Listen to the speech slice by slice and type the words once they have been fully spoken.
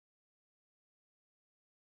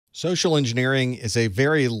Social engineering is a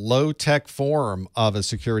very low-tech form of a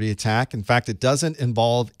security attack. In fact, it doesn't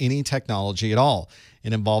involve any technology at all.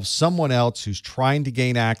 It involves someone else who's trying to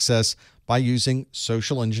gain access by using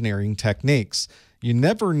social engineering techniques. You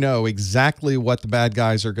never know exactly what the bad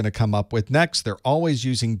guys are going to come up with next. They're always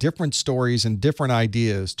using different stories and different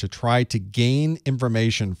ideas to try to gain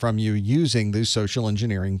information from you using these social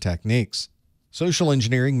engineering techniques. Social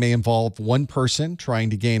engineering may involve one person trying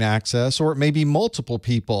to gain access, or it may be multiple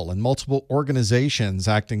people and multiple organizations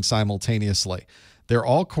acting simultaneously. They're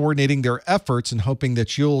all coordinating their efforts and hoping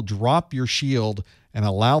that you'll drop your shield and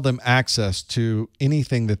allow them access to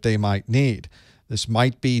anything that they might need. This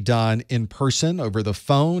might be done in person over the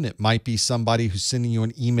phone. It might be somebody who's sending you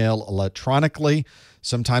an email electronically.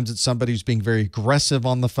 Sometimes it's somebody who's being very aggressive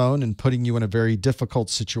on the phone and putting you in a very difficult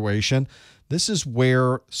situation. This is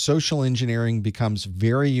where social engineering becomes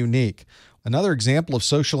very unique. Another example of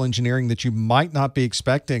social engineering that you might not be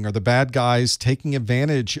expecting are the bad guys taking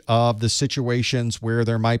advantage of the situations where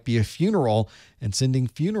there might be a funeral and sending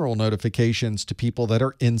funeral notifications to people that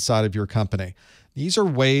are inside of your company. These are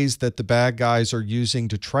ways that the bad guys are using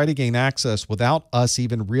to try to gain access without us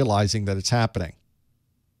even realizing that it's happening.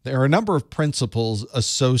 There are a number of principles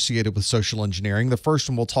associated with social engineering. The first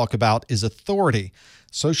one we'll talk about is authority.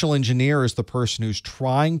 Social engineer is the person who's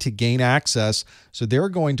trying to gain access, so they're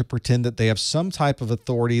going to pretend that they have some type of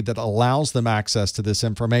authority that allows them access to this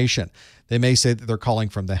information. They may say that they're calling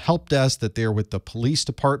from the help desk, that they're with the police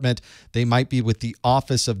department. They might be with the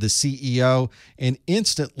office of the CEO, and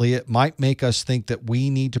instantly it might make us think that we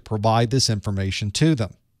need to provide this information to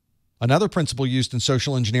them. Another principle used in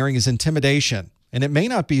social engineering is intimidation. And it may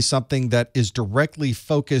not be something that is directly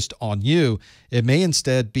focused on you. It may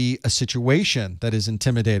instead be a situation that is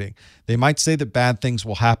intimidating. They might say that bad things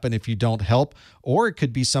will happen if you don't help, or it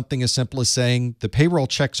could be something as simple as saying the payroll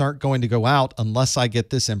checks aren't going to go out unless I get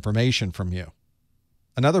this information from you.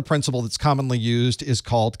 Another principle that's commonly used is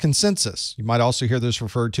called consensus. You might also hear this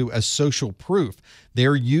referred to as social proof.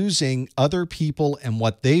 They're using other people and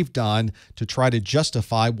what they've done to try to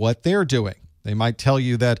justify what they're doing. They might tell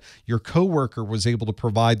you that your coworker was able to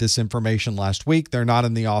provide this information last week. They're not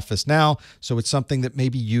in the office now, so it's something that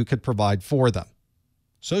maybe you could provide for them.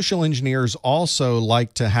 Social engineers also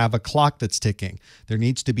like to have a clock that's ticking. There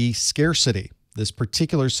needs to be scarcity. This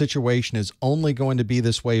particular situation is only going to be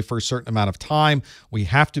this way for a certain amount of time. We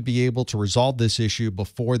have to be able to resolve this issue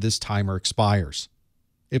before this timer expires.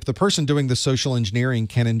 If the person doing the social engineering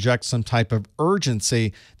can inject some type of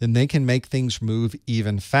urgency, then they can make things move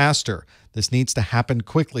even faster. This needs to happen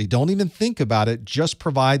quickly. Don't even think about it. Just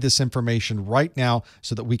provide this information right now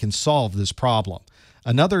so that we can solve this problem.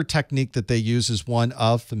 Another technique that they use is one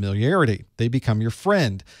of familiarity. They become your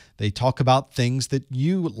friend. They talk about things that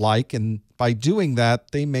you like, and by doing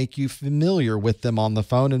that, they make you familiar with them on the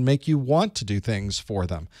phone and make you want to do things for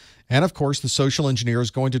them. And of course, the social engineer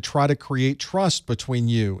is going to try to create trust between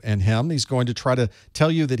you and him. He's going to try to tell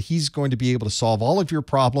you that he's going to be able to solve all of your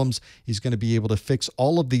problems. He's going to be able to fix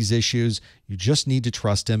all of these issues. You just need to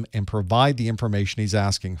trust him and provide the information he's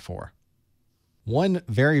asking for. One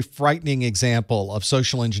very frightening example of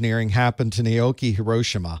social engineering happened to Naoki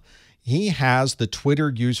Hiroshima. He has the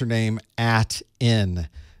Twitter username @N.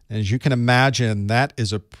 As you can imagine, that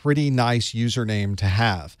is a pretty nice username to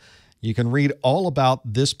have. You can read all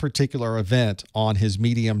about this particular event on his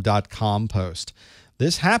medium.com post.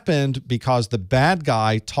 This happened because the bad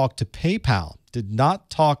guy talked to PayPal, did not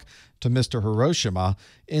talk to Mr. Hiroshima,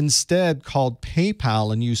 instead called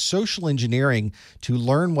PayPal and used social engineering to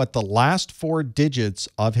learn what the last 4 digits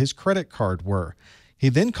of his credit card were. He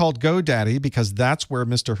then called GoDaddy, because that's where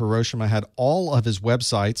Mr. Hiroshima had all of his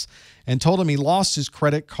websites, and told him he lost his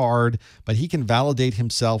credit card, but he can validate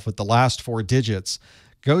himself with the last 4 digits.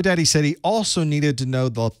 GoDaddy said he also needed to know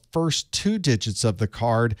the first 2 digits of the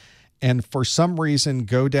card, and for some reason,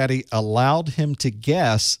 GoDaddy allowed him to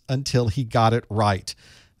guess until he got it right.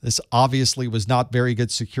 This obviously was not very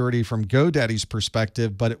good security from GoDaddy's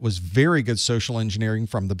perspective, but it was very good social engineering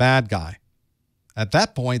from the bad guy. At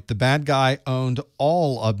that point, the bad guy owned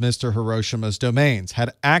all of Mr. Hiroshima's domains,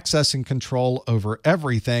 had access and control over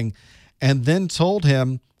everything, and then told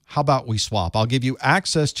him, how about we swap? I'll give you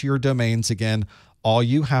access to your domains again. All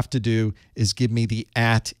you have to do is give me the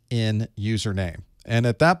 @N username. And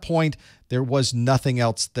at that point, there was nothing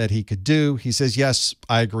else that he could do. He says, yes,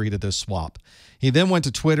 I agree to this swap. He then went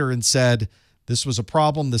to Twitter and said, this was a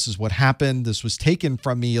problem. This is what happened. This was taken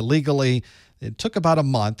from me illegally. It took about a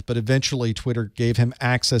month, but eventually Twitter gave him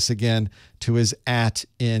access again to his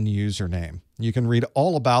 @N username. You can read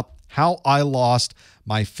all about how I lost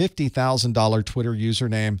my $50,000 Twitter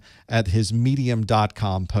username at his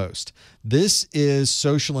medium.com post. This is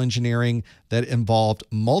social engineering that involved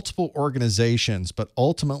multiple organizations, but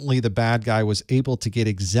ultimately the bad guy was able to get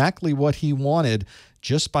exactly what he wanted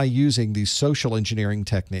just by using these social engineering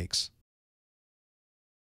techniques.